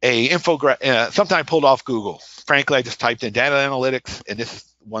a infographic, something I pulled off Google. Frankly, I just typed in data analytics, and this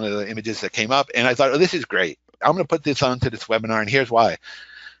is one of the images that came up, and I thought, oh, this is great. I'm going to put this onto this webinar, and here's why.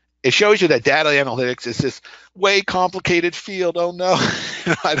 It shows you that data analytics is this way complicated field. Oh no,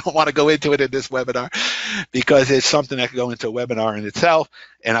 I don't want to go into it in this webinar, because it's something that could go into a webinar in itself,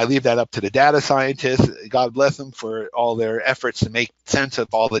 and I leave that up to the data scientists. God bless them for all their efforts to make sense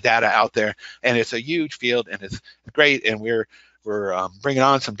of all the data out there, and it's a huge field, and it's great, and we're bringing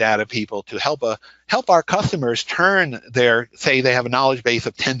on some data people to help our customers turn their, say they have a knowledge base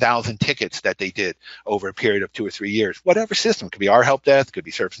of 10,000 tickets that they did over a period of 2 or 3 years, whatever system. It could be our help desk, could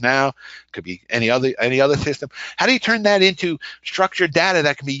be ServiceNow, could be any other system. How do you turn that into structured data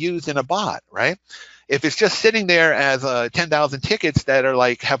that can be used in a bot, right? If it's just sitting there as 10,000 tickets that are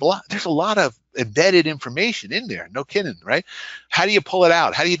like, there's a lot of embedded information in there, no kidding, right? How do you pull it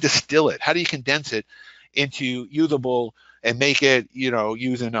out? How do you distill it? How do you condense it into usable and make it,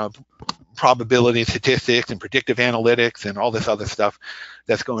 using probability and statistics and predictive analytics and all this other stuff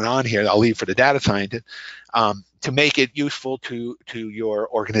that's going on here, I'll leave for the data scientist, to make it useful to your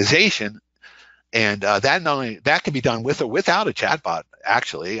organization. And that can be done with or without a chatbot,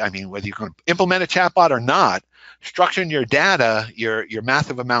 actually. I mean, whether you're going to implement a chatbot or not, structuring your data, your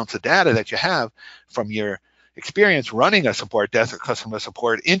massive amounts of data that you have from your experience running a support desk or customer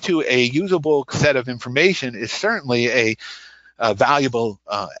support into a usable set of information is certainly a valuable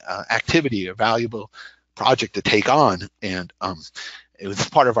activity, a valuable project to take on. And it was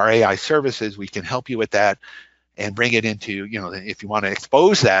part of our AI services. We can help you with that and bring it into, if you want to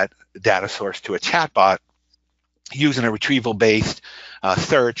expose that data source to a chatbot using a retrieval-based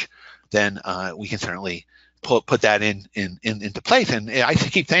search, then we can certainly put that into place. And I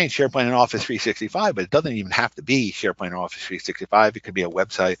keep saying SharePoint and Office 365, but it doesn't even have to be SharePoint and Office 365. It could be a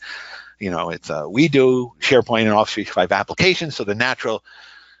website. We do SharePoint and Office 365 applications, so the natural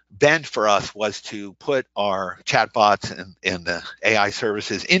bent for us was to put our chatbots and the AI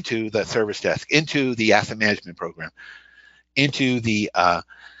services into the service desk, into the asset management program, into the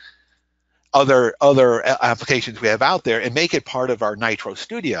other applications we have out there, and make it part of our Nitro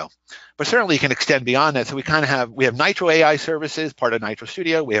Studio. But certainly you can extend beyond that. So we have Nitro AI services, part of Nitro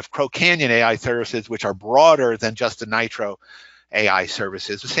Studio. We have QnA AI services, which are broader than just the Nitro AI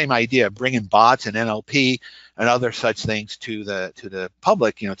services. The same idea, bringing bots and NLP and other such things to the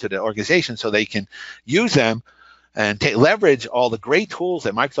public, to the organization, so they can use them and leverage all the great tools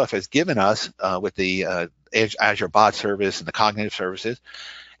that Microsoft has given us with the Azure Bot service and the cognitive services,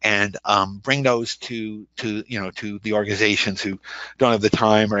 and bring those to the organizations who don't have the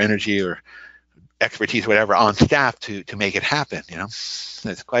time or energy or expertise, whatever, on staff to make it happen.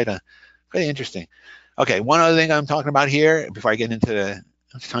 It's quite interesting. Okay, one other thing I'm talking about here before I get into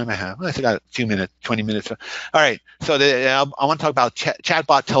how much time I have. Well, I still got a few minutes, 20 minutes. All right, so I want to talk about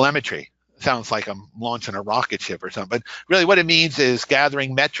chatbot telemetry. Sounds like I'm launching a rocket ship or something, but really what it means is gather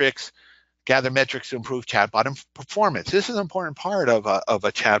metrics to improve chatbot performance. This is an important part of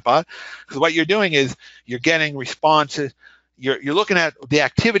a chatbot, because what you're doing is you're getting responses. You're looking at the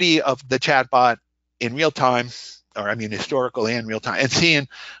activity of the chatbot in real time, historical and real time, and seeing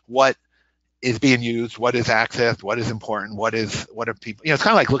what is being used, what is accessed, what is important, what are people, it's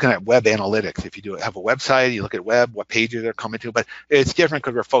kind of like looking at web analytics. If you have a website, you look at web, what pages they're coming to, but it's different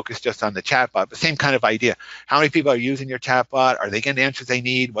because we're focused just on the chatbot. The same kind of idea. How many people are using your chatbot? Are they getting the answers they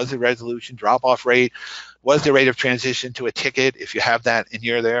need? What's the resolution, drop-off rate? What's the rate of transition to a ticket, if you have that in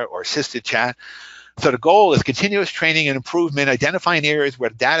there, or assisted chat? So the goal is continuous training and improvement, identifying areas where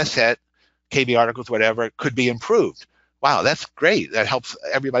the data set, KB articles, whatever, could be improved. Wow, that's great. That helps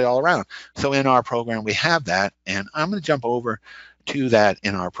everybody all around. So in our program, we have that, and I'm going to jump over to that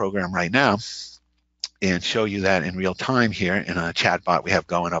in our program right now and show you that in real time here in a chatbot we have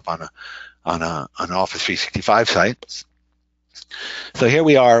going up on an Office 365 site. So here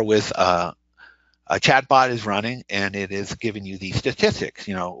we are with a chatbot is running, and it is giving you these statistics.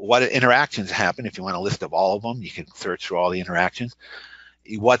 What interactions happen. If you want a list of all of them, you can search through all the interactions.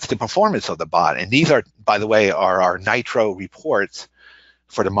 What's the performance of the bot? And these are, by the way, our Nitro reports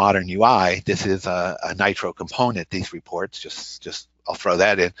for the modern UI. This is a Nitro component, these reports. Just I'll throw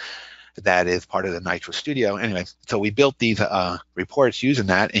that in. That is part of the Nitro Studio. Anyway, so we built these reports using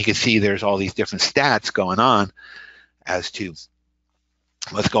that, and you can see there's all these different stats going on as to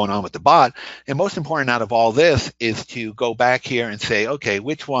what's going on with the bot. And most important out of all this is to go back here and say, okay,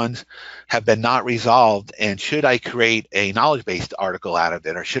 which ones have been not resolved, and should I create a knowledge-based article out of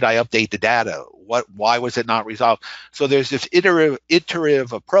it, or should I update the data? Why was it not resolved? So there's this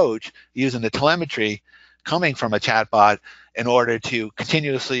iterative approach using the telemetry coming from a chatbot in order to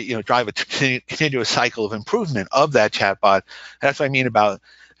continuously, drive a continuous cycle of improvement of that chatbot. That's what I mean about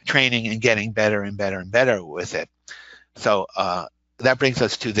training and getting better and better and better with it. So that brings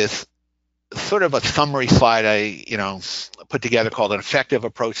us to this sort of a summary slide I put together called an effective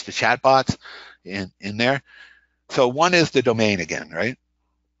approach to chatbots in there. So one is the domain again, right?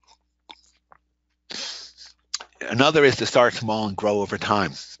 Another is to start small and grow over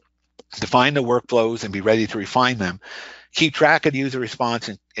time. Define the workflows and be ready to refine them. Keep track of user response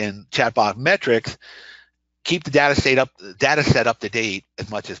and chatbot metrics, keep the data set up to date as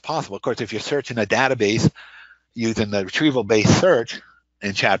much as possible. Of course, if you're searching a database using the retrieval-based search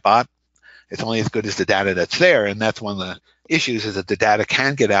in Chatbot, it's only as good as the data that's there, and that's one of the issues, is that the data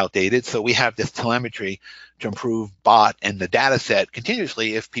can get outdated. So we have this telemetry to improve bot and the data set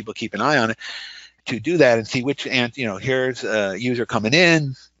continuously if people keep an eye on it, to do that and see which, and here's a user coming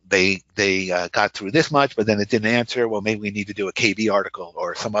in, they got through this much, but then it didn't answer. Well, maybe we need to do a KB article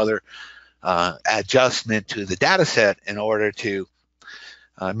or some other adjustment to the data set in order to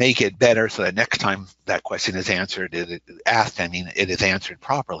make it better, so that next time that question is answered, it is answered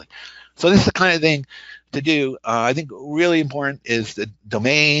properly. So this is the kind of thing to do. I think really important is the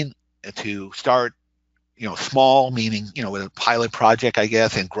domain, to start small, meaning with a pilot project, I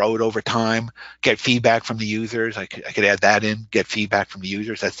guess, and grow it over time. Get feedback from the users. I could add that in. Get feedback from the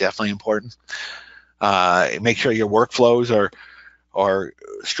users. That's definitely important. Make sure your workflows are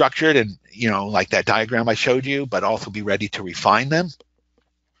structured and like that diagram I showed you, but also be ready to refine them.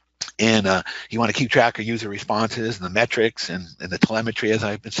 And you want to keep track of user responses and the metrics and the telemetry, as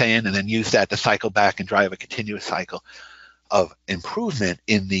I've been saying, and then use that to cycle back and drive a continuous cycle of improvement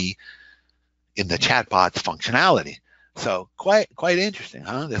in the chatbot's functionality. So quite interesting,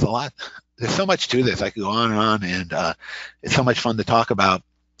 huh? There's so much to this. I could go on, and it's so much fun to talk about.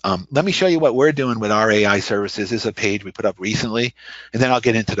 Let me show you what we're doing with our AI services. This is a page we put up recently, and then I'll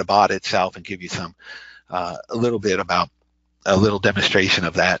get into the bot itself and give you some a little bit about a little demonstration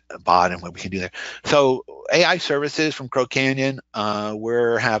of that bot and what we can do there. So AI services from Crow Canyon, we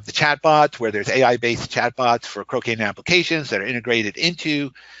have the chatbots, where there's AI-based chatbots for Crow Canyon applications that are integrated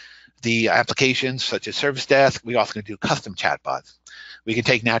into the applications, such as Service Desk. We also can do custom chatbots. We can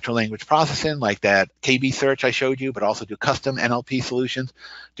take natural language processing like that KB search I showed you, but also do custom NLP solutions.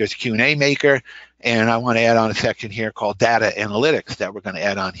 There's QnA Maker, and I want to add on a section here called data analytics that we're going to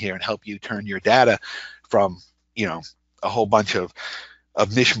add on here and help you turn your data from a whole bunch of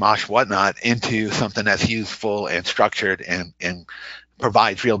mishmash whatnot into something that's useful and structured and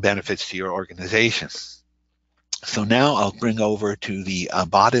provides real benefits to your organization. So now I'll bring over to the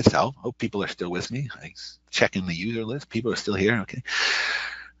bot itself. Hope people are still with me. I'm checking the user list. People are still here. Okay.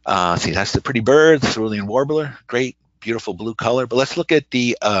 See, that's the pretty bird, cerulean warbler. Great, beautiful blue color. But let's look at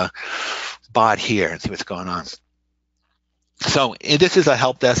the bot here and see what's going on. So this is a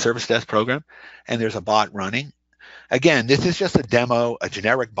help desk, service desk program, and there's a bot running. Again, this is just a demo, a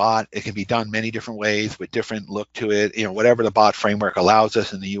generic bot. It can be done many different ways with different look to it. Whatever the bot framework allows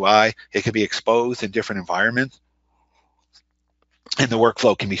us in the UI, it can be exposed in different environments. And the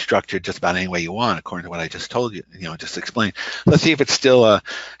workflow can be structured just about any way you want, according to what I just told you, just explained. Let's see if it still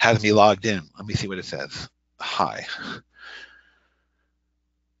has me logged in. Let me see what it says. Hi.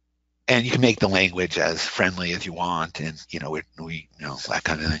 And you can make the language as friendly as you want, and we that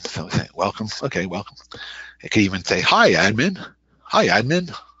kind of thing. So say welcome. Okay, welcome. It could even say hi, admin. Hi,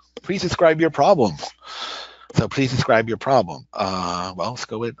 admin. Please describe your problem. So please describe your problem. Well, let's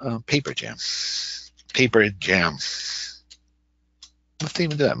go with paper jam. Paper jam. Let's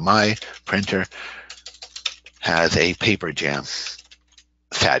even do that. My printer has a paper jam.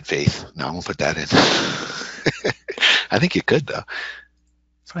 Sad face. No, I won't put that in. I think you could though.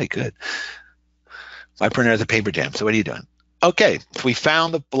 Probably good. My printer has a paper jam. So what are you doing? Okay, so we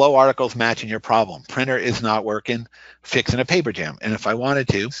found the below articles matching your problem. Printer is not working, fixing a paper jam. And if I wanted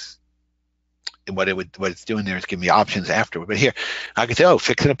to, what it's doing there is giving me options afterward. But here, I could say, oh,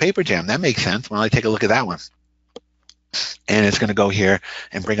 fixing a paper jam. That makes sense. Well, I take a look at that one. And it's going to go here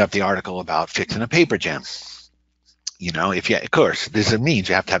and bring up the article about fixing a paper jam. Of course, this means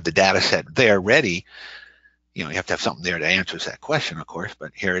you have to have the data set there ready. You have to have something there to answer that question, of course,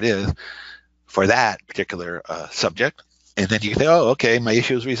 but here it is for that particular subject. And then you can say, oh, okay, my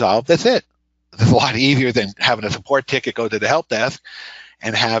issue is resolved. That's it. It's a lot easier than having a support ticket go to the help desk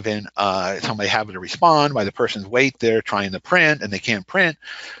and having somebody having to respond while the person's wait there trying to print and they can't print,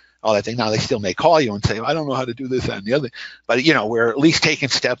 all that thing. Now, they still may call you and say, I don't know how to do this, that, and the other. But, we're at least taking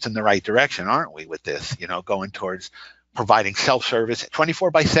steps in the right direction, aren't we, with this, going towards providing self-service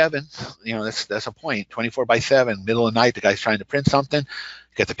 24/7. That's a point. 24/7, middle of the night, the guy's trying to print something,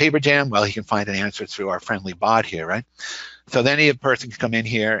 gets a paper jam. Well, he can find an answer through our friendly bot here, right? So then a person can come in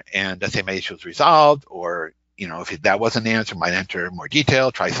here and say my issue is resolved, or if that wasn't the answer, might enter more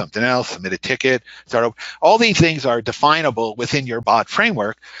detail, try something else, submit a ticket, start over. All these things are definable within your bot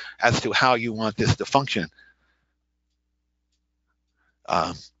framework as to how you want this to function.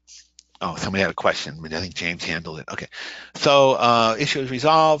 Oh, somebody had a question, but I think James handled it. Okay, so issue is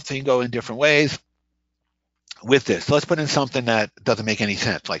resolved. So you can go in different ways with this. So let's put in something that doesn't make any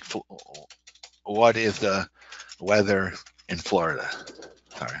sense, like what is the weather in Florida?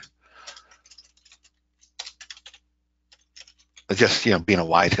 Sorry. just, being a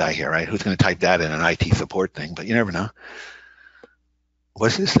wise guy here, right? Who's going to type that in an IT support thing? But you never know.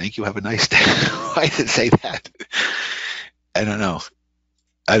 What's this? Thank you. Have a nice day. Why did it say that? I don't know.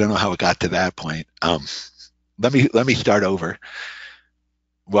 I don't know how it got to that point. Let me start over.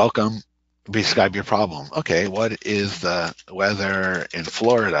 Welcome. Describe your problem. Okay, what is the weather in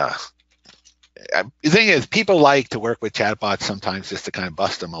Florida? The thing is, people like to work with chatbots sometimes just to kind of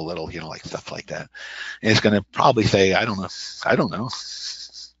bust them a little, like stuff like that. And it's going to probably say, I don't know.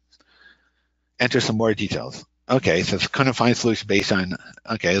 Enter some more details. Okay, so it's going to find solution based on,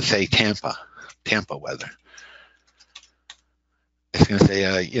 okay, let's say Tampa weather. It's going to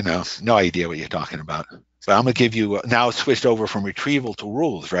say, no idea what you're talking about. But I'm going to give you, now it's switched over from retrieval to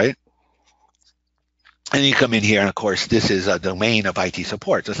rules, right? And you come in here, and of course, this is a domain of IT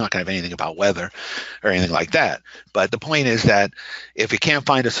support, so it's not going to have anything about weather or anything like that. But the point is that if it can't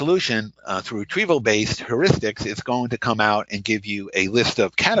find a solution through retrieval-based heuristics, it's going to come out and give you a list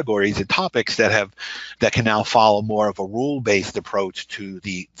of categories and topics that can now follow more of a rule-based approach to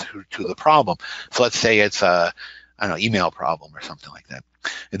the problem. So let's say it's a email problem or something like that.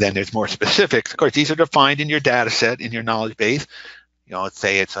 And then there's more specifics. Of course, these are defined in your data set, in your knowledge base. Let's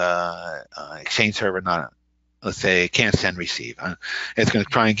say it's a Exchange server, let's say can't send receive. It's going to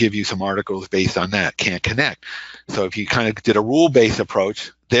try and give you some articles based on that, can't connect. So if you kind of did a rule-based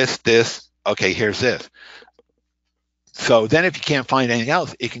approach, this, okay, here's this. So then if you can't find anything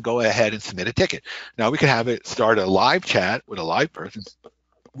else, it can go ahead and submit a ticket. Now we could have it start a live chat with a live person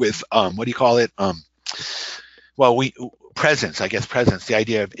with, what do you call it? Presence, the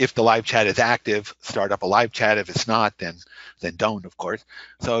idea of if the live chat is active, start up a live chat. If it's not, then don't, of course.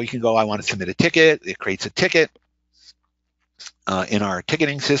 So you can go, I want to submit a ticket. It creates a ticket in our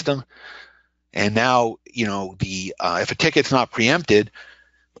ticketing system. And now, if a ticket's not preempted,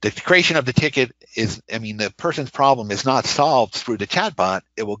 the creation of the ticket is, the person's problem is not solved through the chatbot.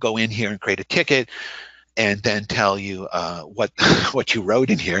 It will go in here and create a ticket and then tell you what you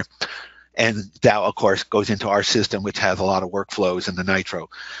wrote in here. And that, of course, goes into our system, which has a lot of workflows in the Nitro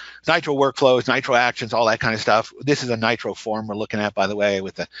workflows, Nitro actions, all that kind of stuff. This is a Nitro form we're looking at, by the way,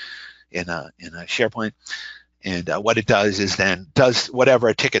 in a SharePoint. And what it does is then does whatever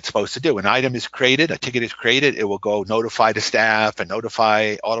a ticket's supposed to do. An item is created, a ticket is created. It will go notify the staff and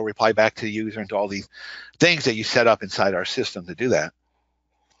auto reply back to the user, and do all these things that you set up inside our system to do that.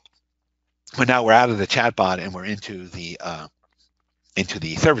 But now we're out of the chatbot and we're into the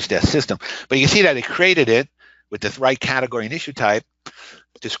service desk system. But you can see that it created it with the right category and issue type,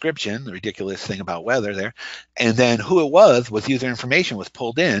 description, the ridiculous thing about weather there, and then who it was user information was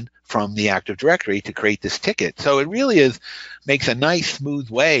pulled in from the Active Directory to create this ticket. So it really makes a nice, smooth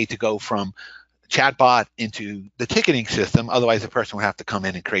way to go from chatbot into the ticketing system. Otherwise, the person will have to come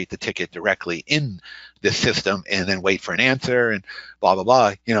in and create the ticket directly in this system and then wait for an answer and blah, blah,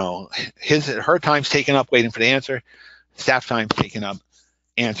 blah. Her time's taken up waiting for the answer. Staff time taken up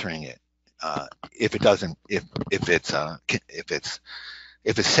answering it. If it's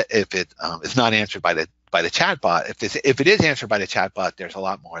not answered by the chatbot, if it is answered by the chatbot, there's a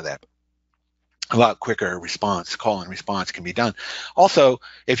lot more that a lot quicker response, call and response can be done. Also,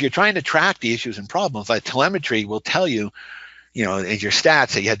 if you're trying to track the issues and problems, like telemetry will tell you, in your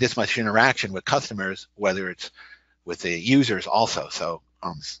stats that you had this much interaction with customers, whether it's with the users also. So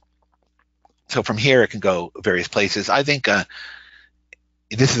so from here, it can go various places. I think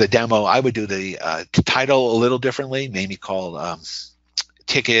this is a demo. I would do the title a little differently, maybe call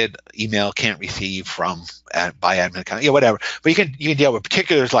ticket email can't receive from by admin account, whatever. But you can deal with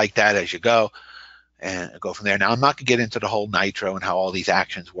particulars like that as you go and go from there. Now, I'm not going to get into the whole Nitro and how all these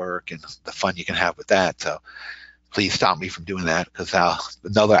actions work and the fun you can have with that. So please stop me from doing that, because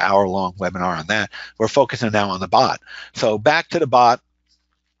another hour-long webinar on that. We're focusing now on the bot. So back to the bot.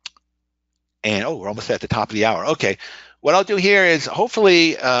 And we're almost at the top of the hour. Okay, what I'll do here is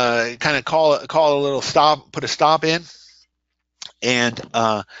hopefully kind of call a little stop, put a stop in, and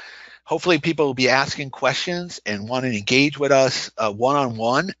hopefully people will be asking questions and want to engage with us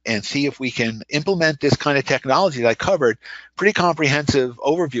one-on-one and see if we can implement this kind of technology that I covered. Pretty comprehensive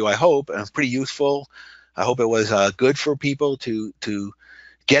overview, I hope, and pretty useful. I hope it was good for people to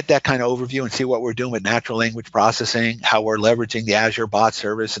get that kind of overview and see what we're doing with natural language processing, how we're leveraging the Azure bot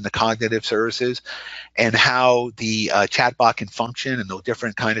service and the cognitive services, and how the chatbot can function and the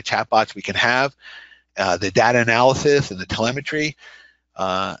different kind of chatbots we can have, the data analysis and the telemetry,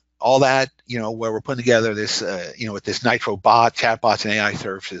 all that, where we're putting together this, with this Nitro bot, chatbots and AI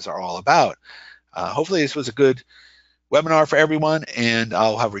services are all about. Hopefully this was a good webinar for everyone, and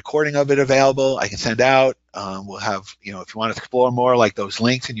I'll have a recording of it available. I can send out. We'll have, if you want to explore more, like those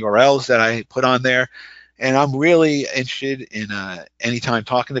links and URLs that I put on there, And I'm really interested in anytime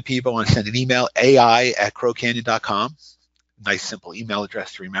talking to people. I want to send an email, ai@crowcanyon.com. Nice, simple email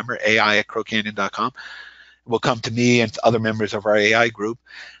address to remember, ai@crowcanyon.com. Will come to me and other members of our AI group,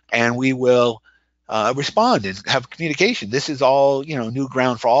 and we will respond and have communication. This is all, new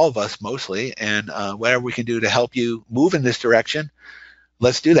ground for all of us mostly, and whatever we can do to help you move in this direction,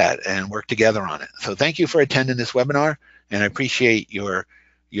 let's do that and work together on it. So thank you for attending this webinar, and I appreciate your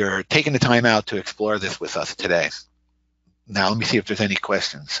taking the time out to explore this with us today. Now let me see if there's any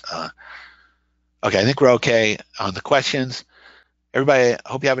questions. Okay, I think we're okay on the questions. Everybody, I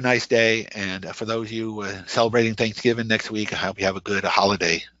hope you have a nice day. And for those of you celebrating Thanksgiving next week, I hope you have a good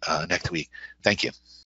holiday next week. Thank you.